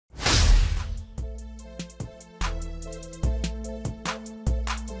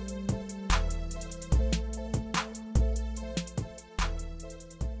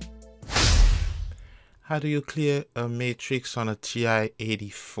How do you clear a matrix on a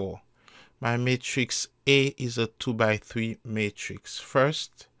TI-84? My matrix A is a 2x3 matrix.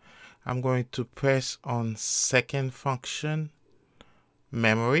 First, I'm going to press on second function,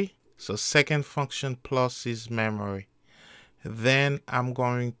 memory. So second function plus is memory. Then I'm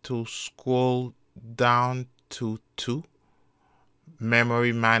going to scroll down to 2,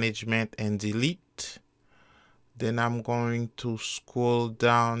 memory management and delete. Then I'm going to scroll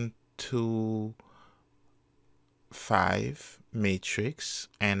down to 5, matrix,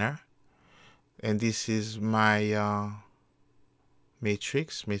 enter. And this is my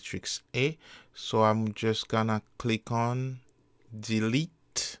matrix A. So I'm just gonna click on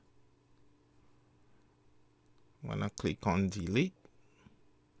delete. I'm gonna click on delete.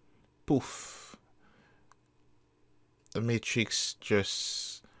 Poof. The matrix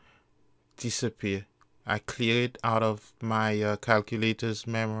just disappeared. I cleared it out of my calculator's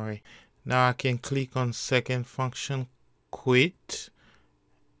memory. Now I can click on second function, quit,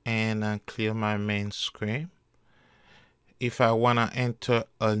 and clear my main screen. If I want to enter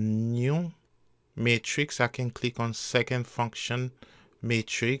a new matrix, I can click on second function,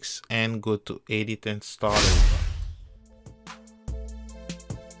 matrix, and go to edit and start over.